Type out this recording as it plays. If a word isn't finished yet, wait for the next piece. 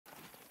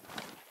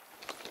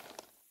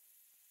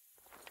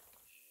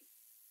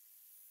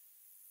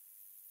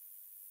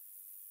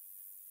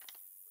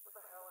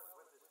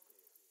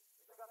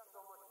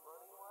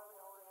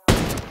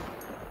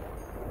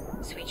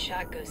Sweet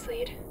shot, Ghost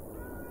Lead.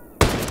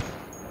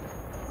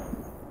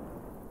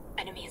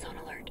 Enemies on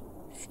alert.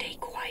 Stay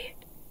quiet.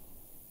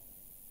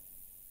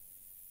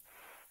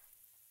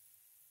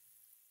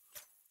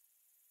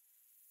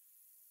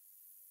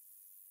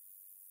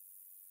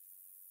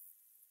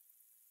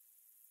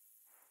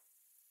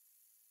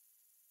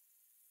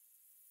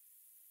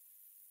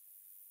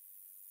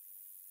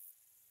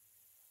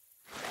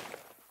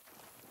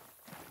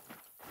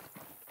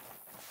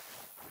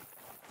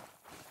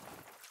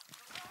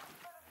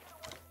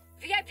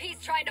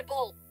 VIP's trying to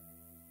bolt.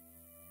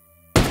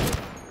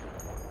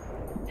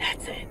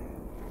 That's it.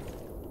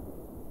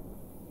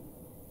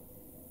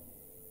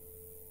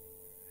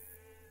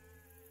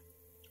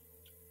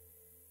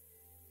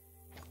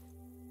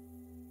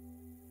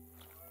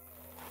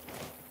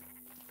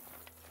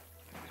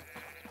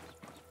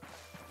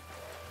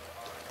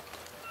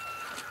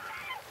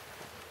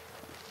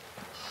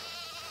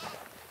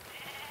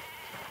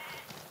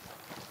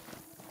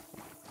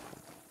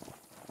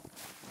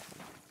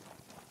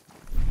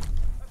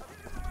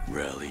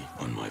 Rally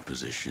on my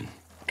position.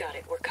 Got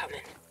it, we're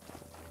coming.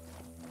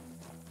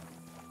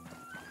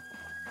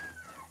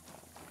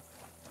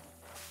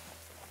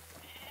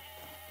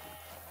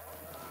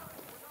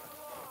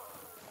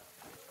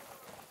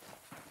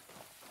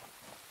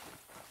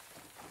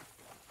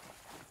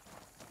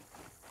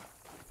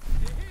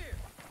 You're here!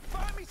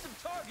 Find me some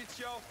targets,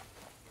 yo!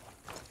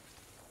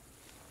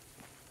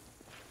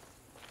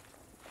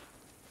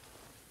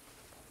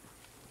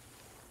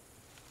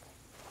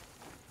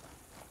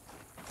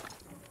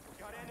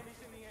 Got enemies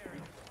in the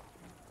area.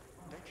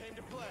 They came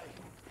to play.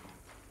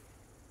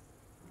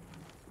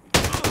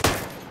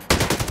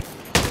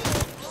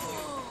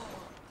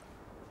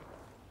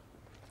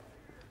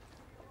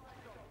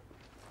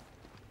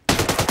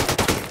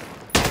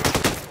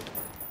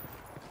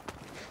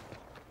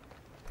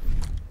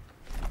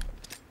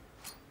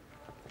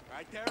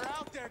 Right, they're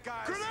out there,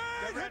 guys.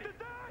 Get ready.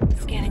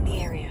 Scanning the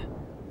area.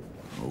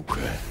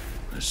 Okay,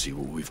 let's see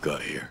what we've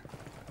got here.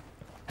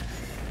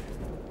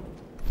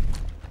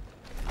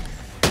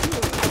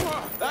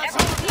 That's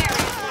Everyone's the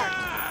area.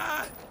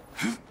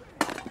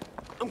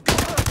 I'm good.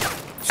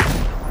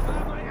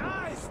 My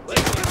eyes.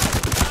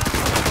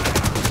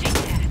 Take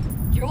that.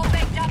 You're all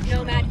baked up,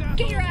 Nomad.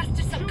 Get your ass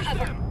to some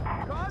cover.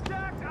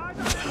 Contact. Eyes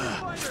on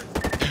fighters.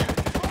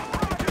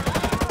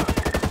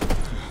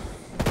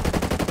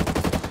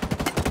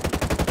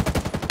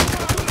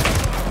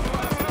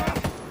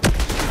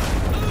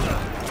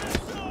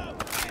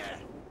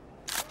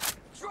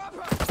 Drop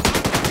her.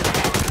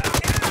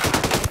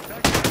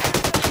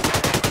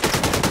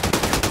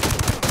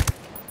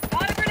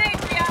 Got a grenade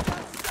for ya.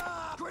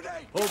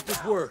 Grenade. Hope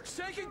this works.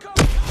 Taking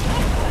cover.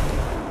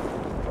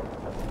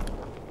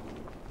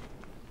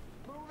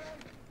 Moving.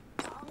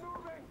 I'm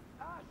moving.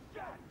 Ah,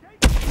 shit.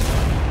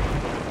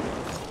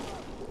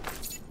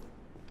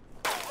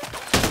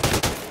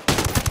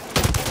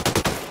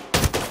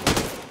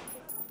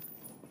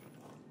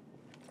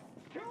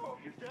 Kill.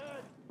 He's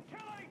dead.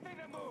 Kill anything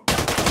that moves.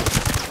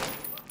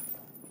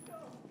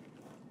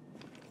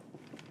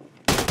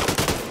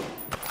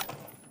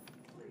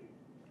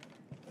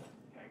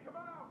 Take him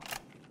out.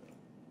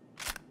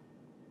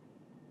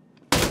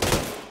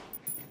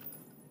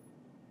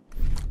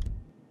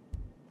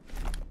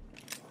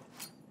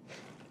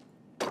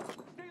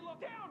 Stay low.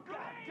 Down,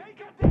 grenade! Take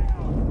it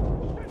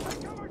down! Shit,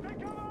 take cover, take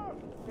cover!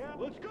 Yeah.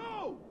 Let's go!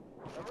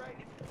 All right.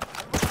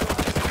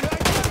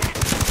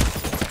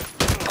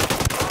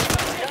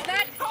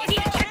 Nomad, you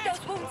need to check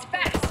those wounds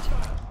fast.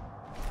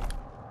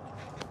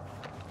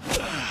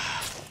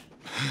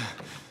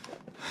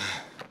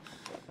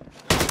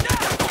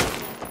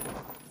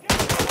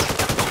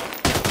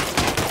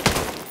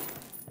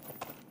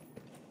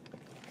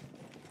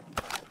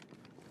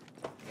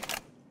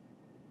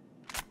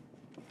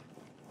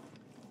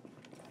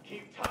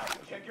 Keep tight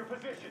and check your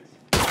positions.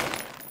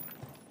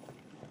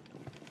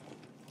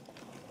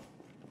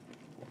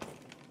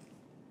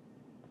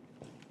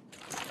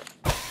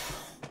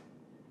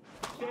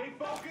 Stay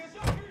focused.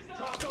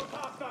 Drop those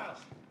hostiles.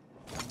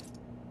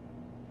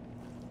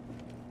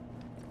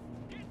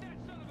 Get that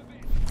son of a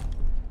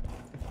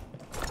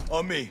bitch.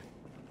 On me.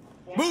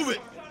 Move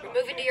it! We're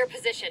moving to your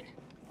position.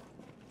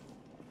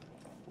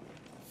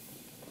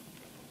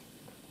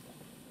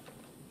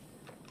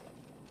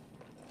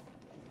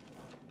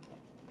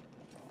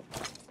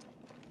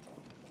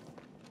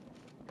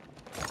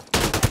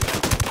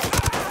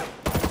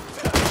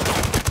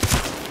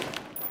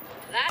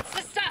 That's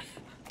the stuff.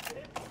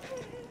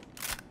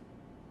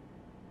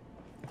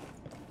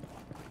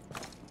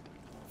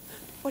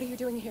 What are you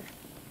doing here?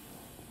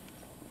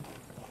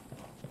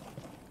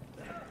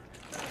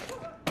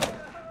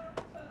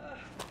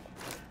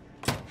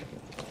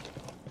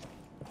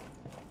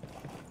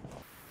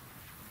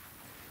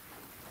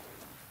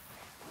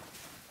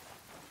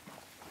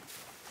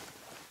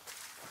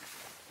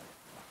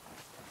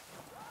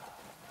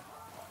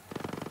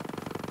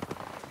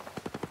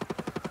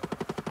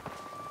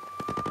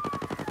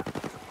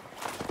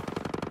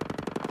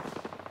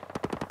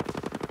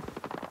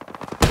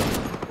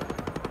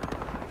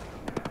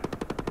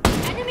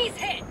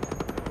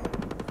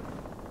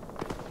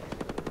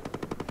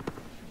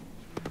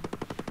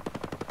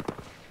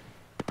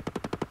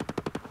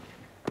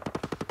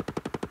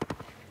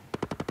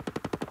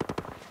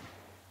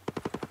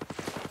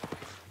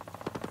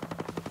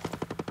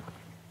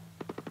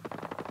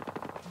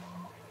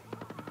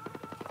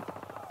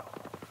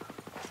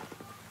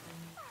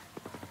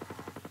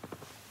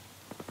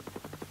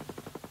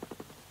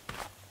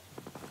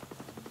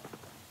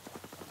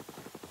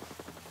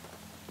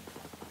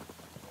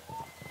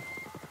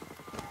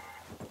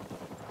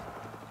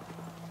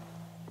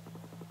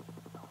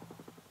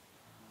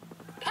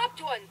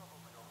 Dropped one.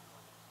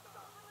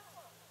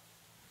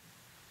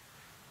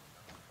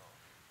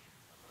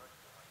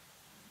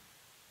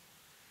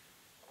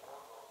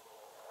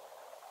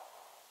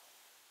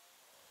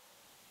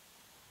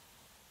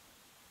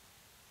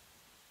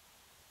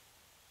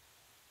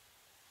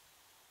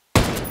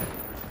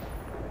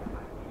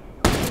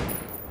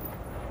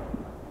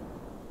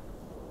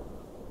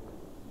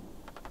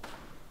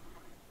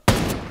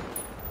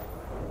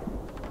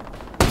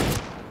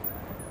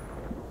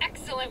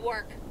 Excellent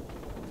work.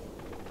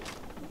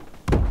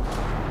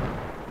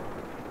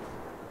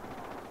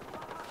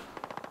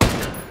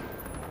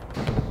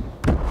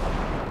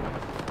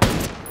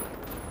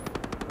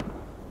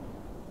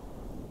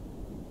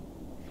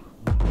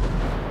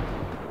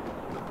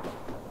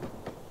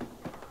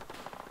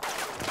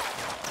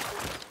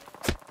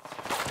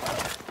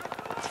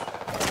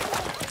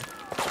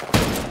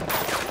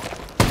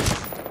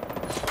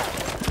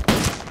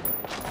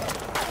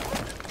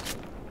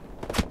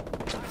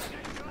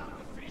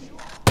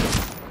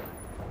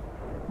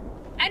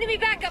 Enemy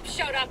backup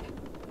showed up.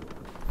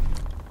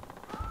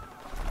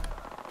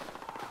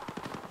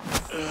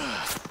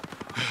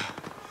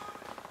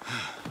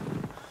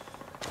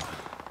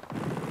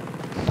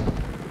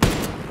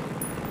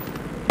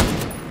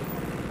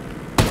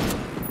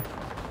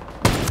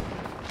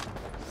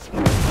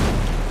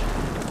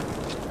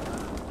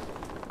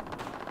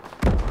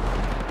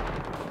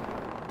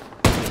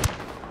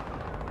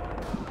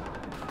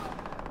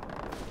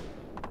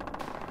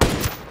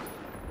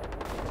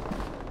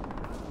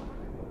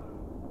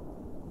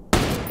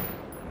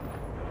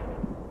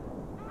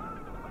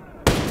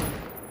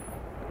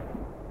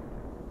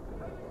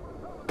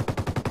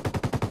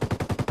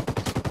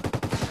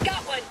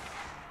 Got one.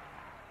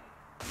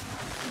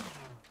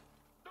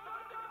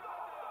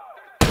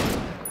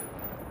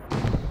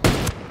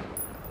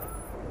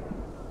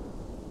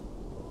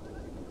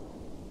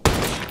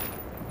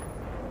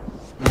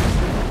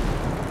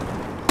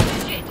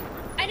 Shit.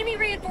 Enemy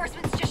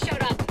reinforcements just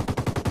showed up.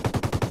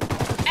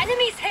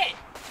 Enemies hit.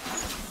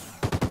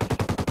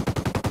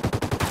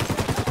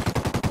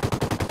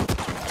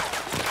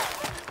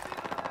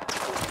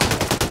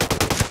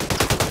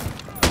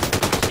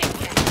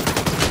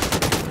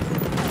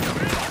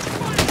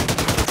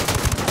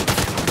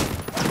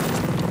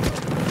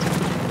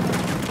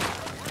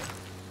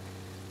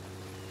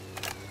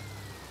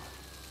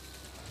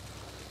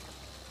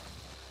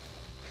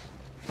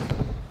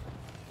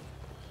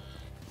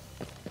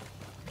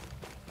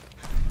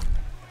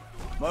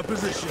 My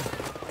position.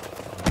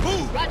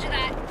 Roger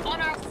that.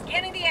 On our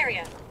scanning the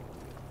area.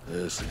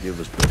 This will give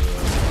us better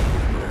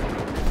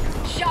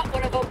odds. Shot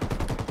one of them.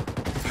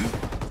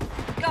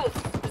 Ghost,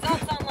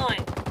 results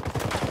online.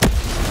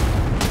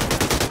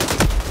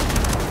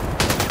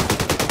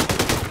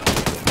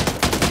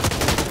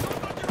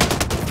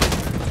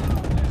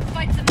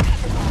 Fight some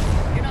cover balls.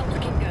 You're not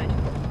looking good.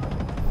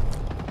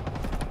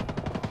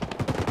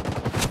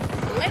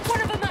 Lit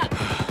one of them up.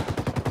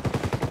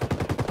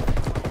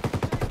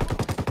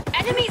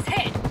 Enemies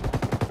hit.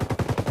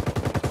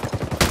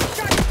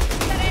 Sharp,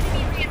 got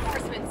enemy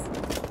reinforcements.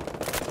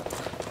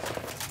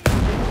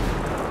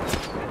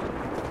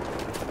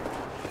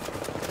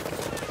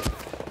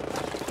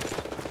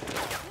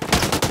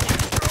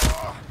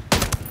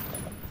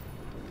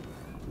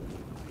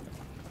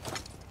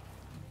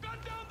 Gun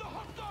down the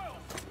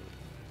hostiles!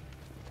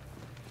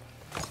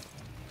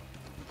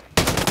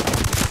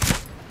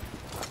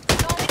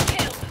 Solid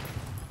kill.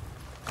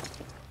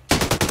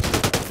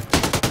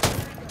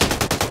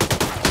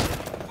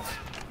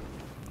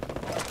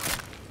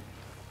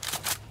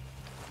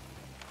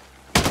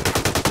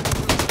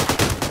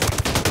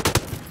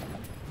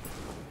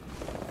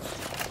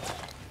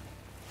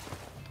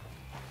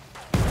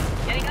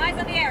 Getting eyes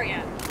on the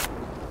area.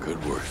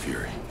 Good work,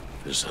 Fury.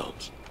 This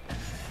helps.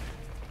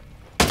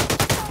 All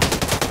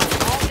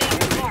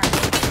damage marked.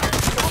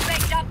 All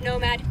baked up,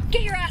 Nomad.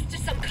 Get your ass to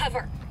some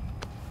cover.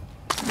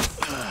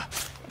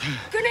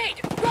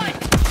 Grenade! Run!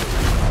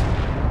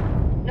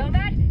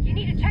 Nomad, you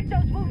need to check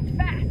those wounds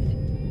fast.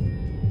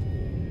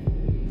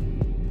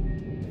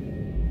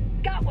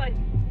 Got one.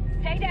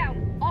 Stay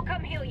down. I'll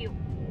come heal you.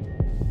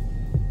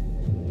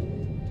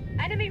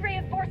 Enemy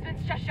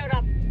reinforcements just showed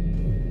up.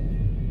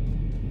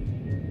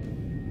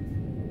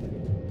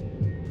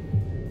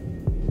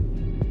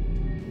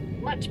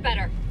 Much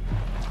better.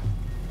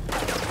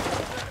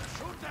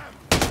 Shoot them!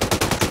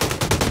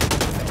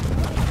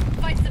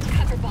 Fight some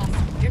cover, boss.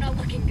 You're not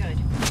looking good.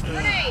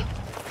 Grenade!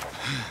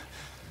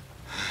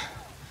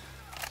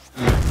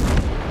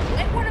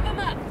 Lit one of them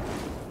up.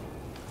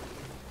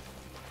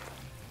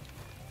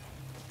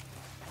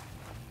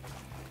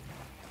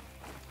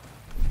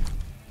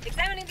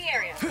 Examining the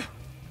area.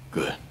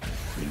 Good.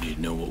 We need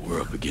to know what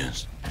we're up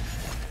against.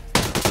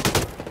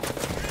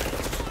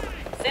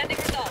 Sending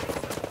results.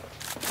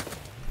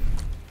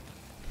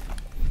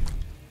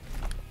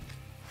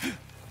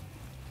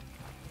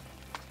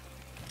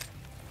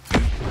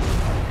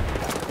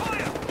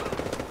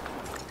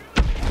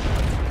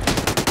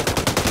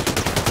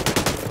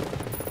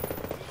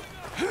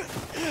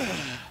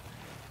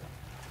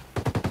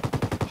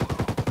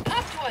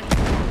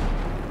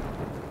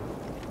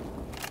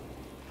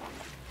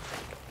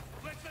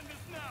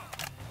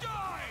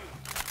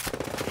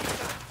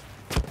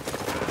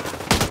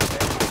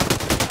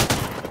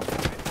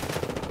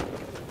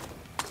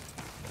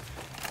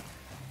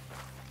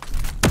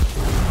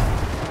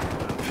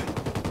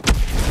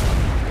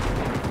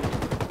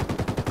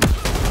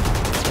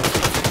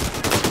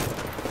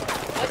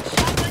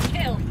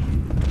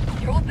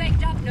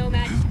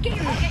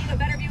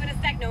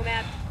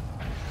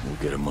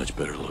 get a much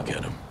better look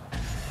at him.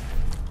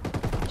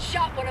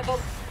 Shot one of them.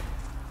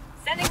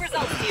 Sending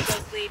results to you,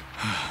 Ghost Lead.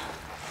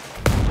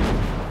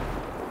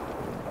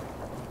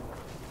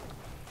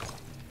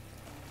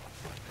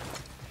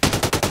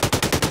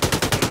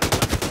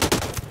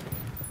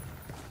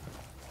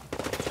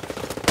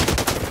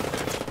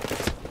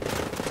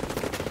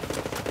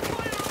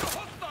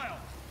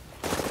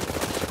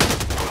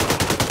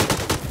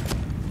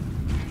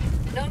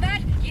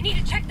 Nomad, you need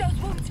to check those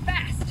wounds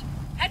fast.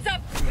 Heads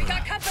up, we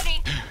got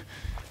company.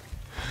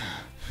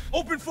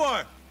 Open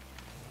fire!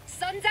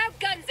 Sun's out,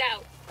 guns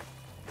out.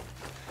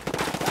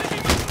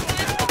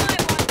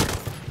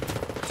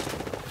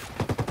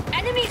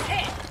 Enemies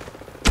hit.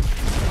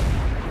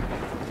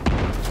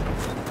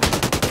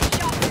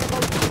 Shot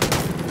one of them.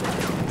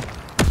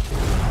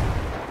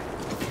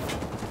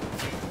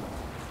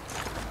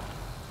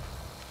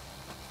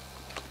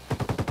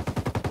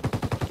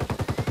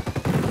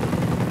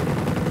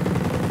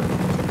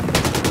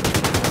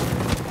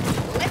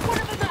 Lit one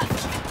of them up.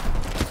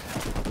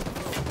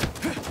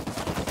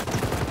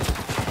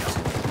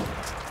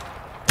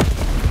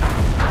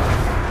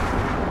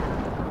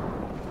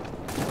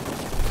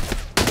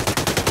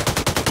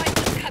 Find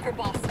some cover,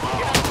 boss. You're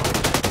not alone.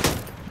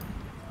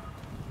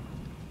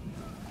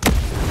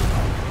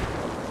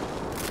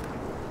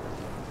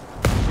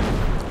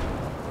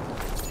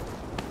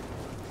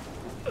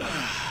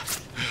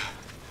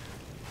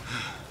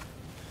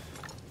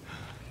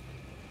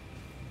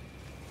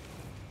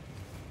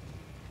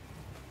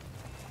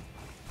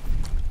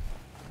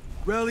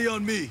 Rally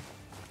on me.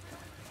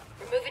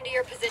 We're moving to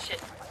your position.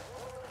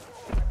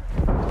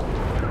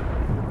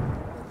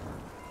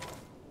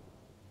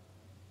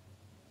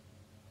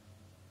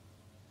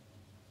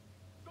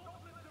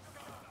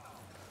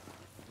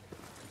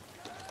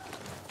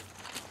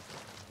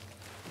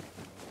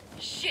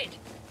 Shit!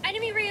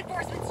 Enemy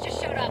reinforcements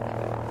just showed up.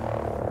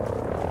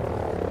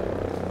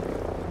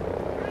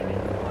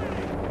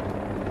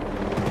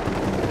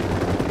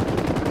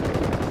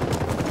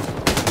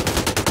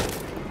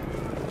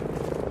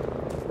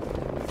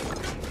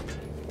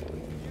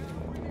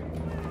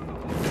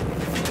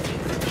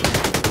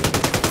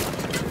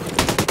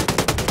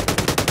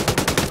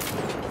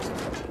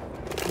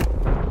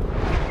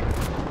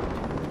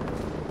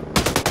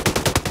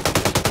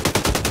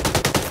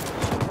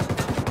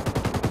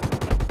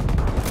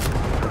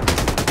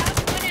 Found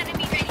one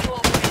enemy radio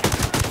operator.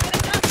 With a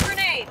tough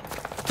grenade.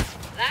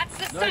 That's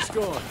the Nice stuff.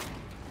 going.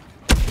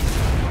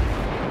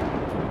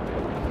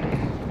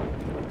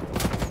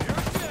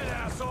 You're dead,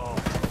 asshole!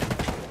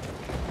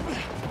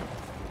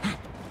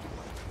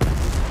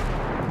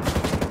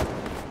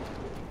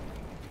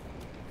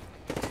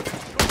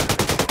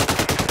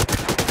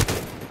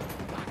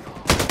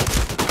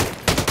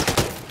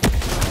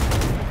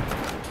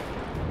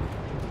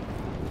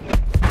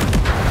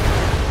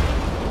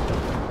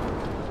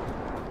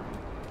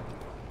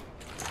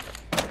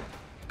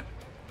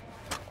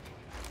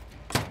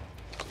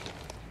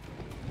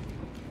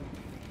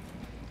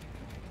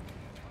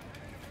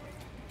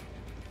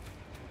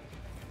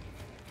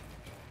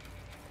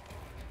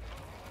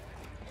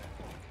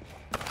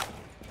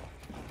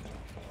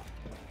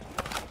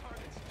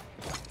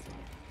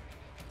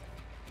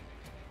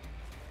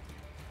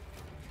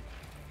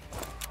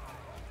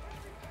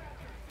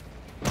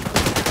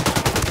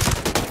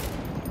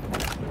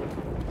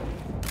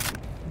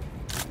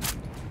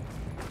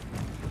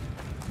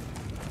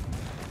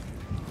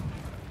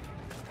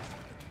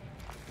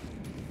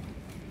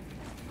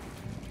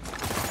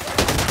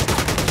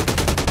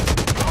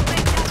 All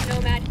banked up,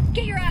 Nomad.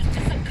 Get your ass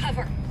to some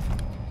cover.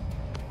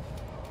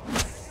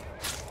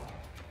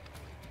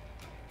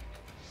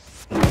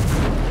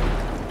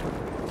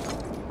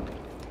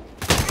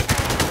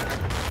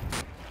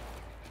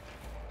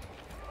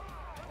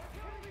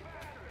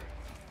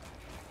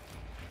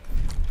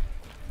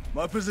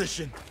 My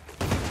position.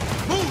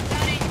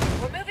 Got it.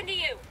 We're moving to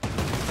you.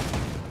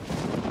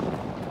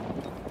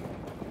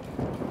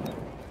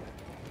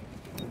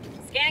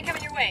 Scan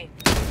coming your way.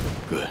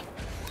 Good.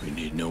 We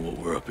need to know what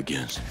we're up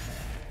against.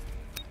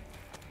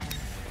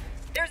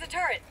 There's a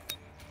turret.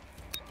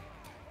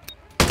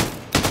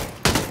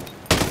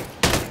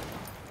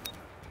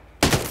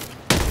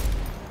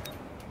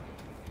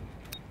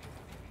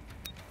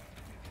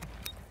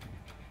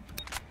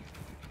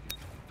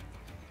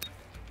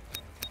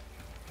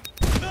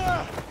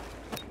 Ah!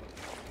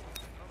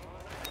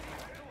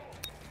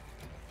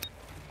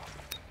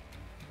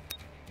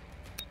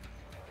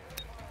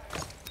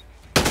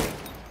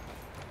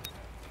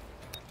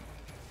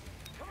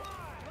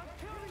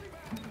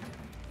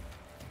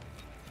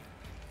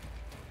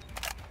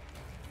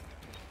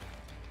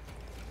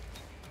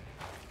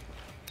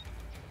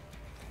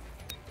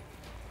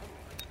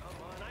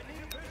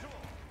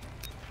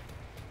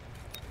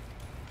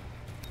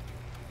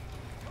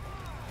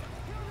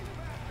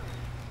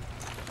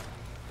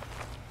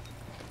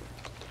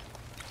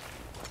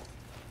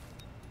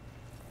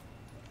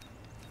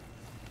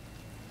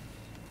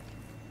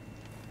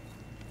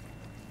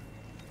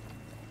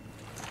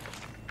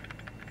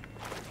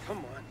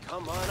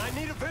 Come on, I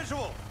need a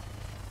visual!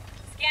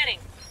 Scanning.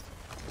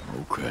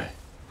 Okay,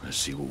 let's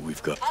see what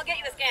we've got. I'll get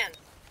you a scan.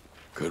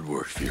 Good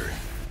work, Fury.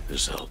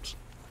 This helps.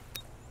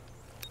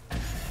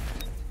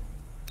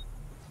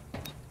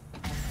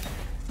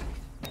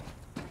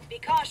 Be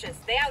cautious.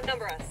 They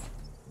outnumber us.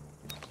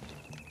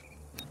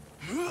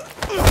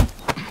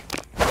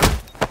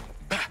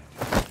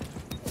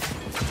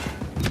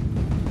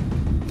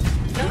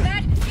 Know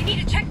that? You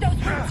need to check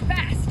those rooms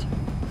fast.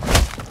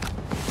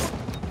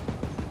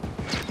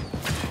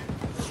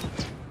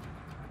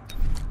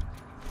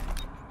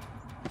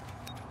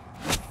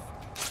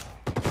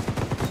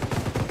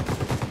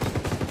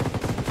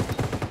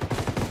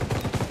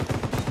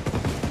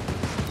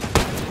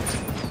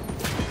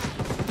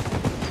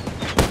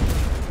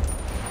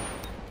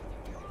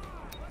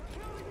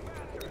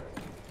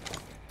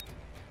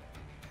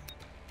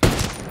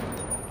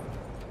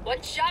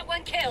 One shot,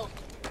 one kill.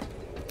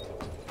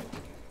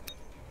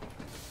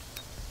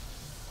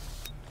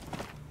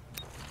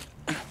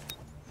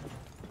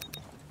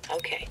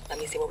 Okay, let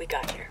me see what we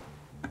got here.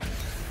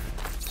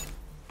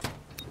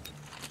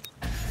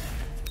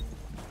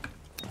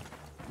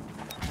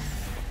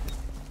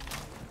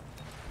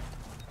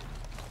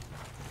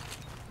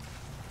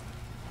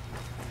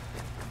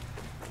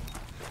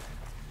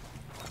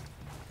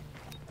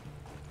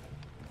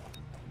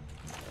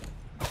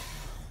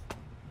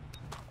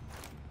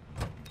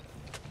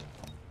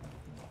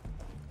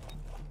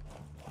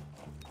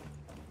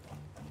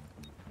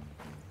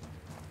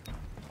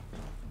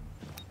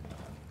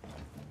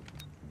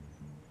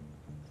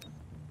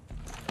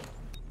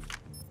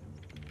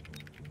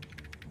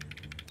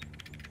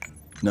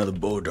 Now the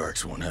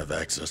Bodarks won't have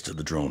access to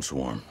the drone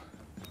swarm.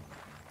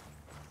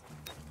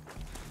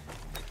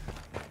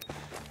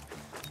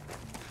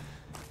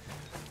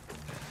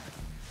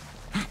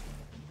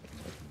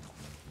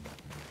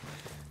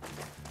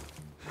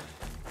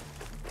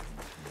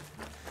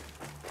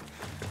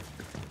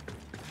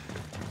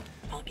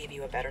 I'll give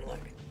you a better look.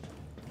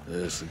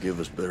 This will give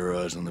us better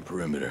eyes on the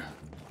perimeter.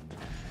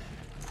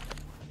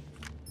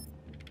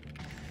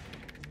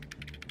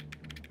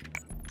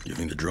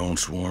 Giving the drone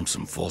swarm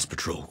some false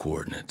patrol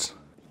coordinates.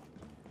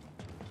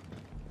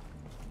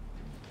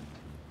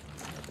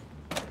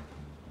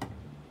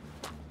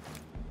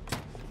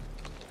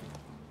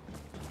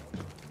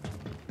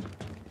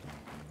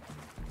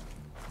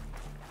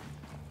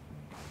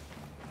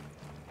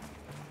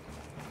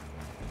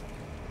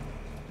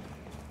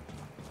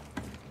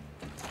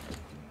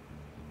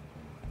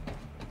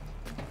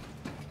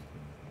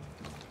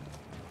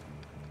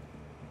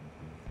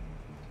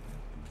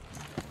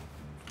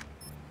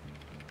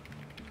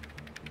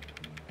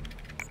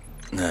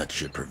 That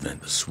should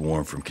prevent the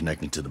swarm from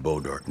connecting to the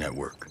Bodark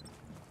network.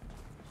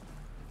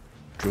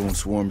 Drone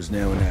swarm is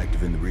now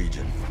inactive in the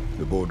region.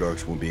 The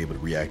Bodarks won't be able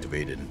to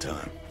reactivate it in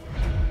time.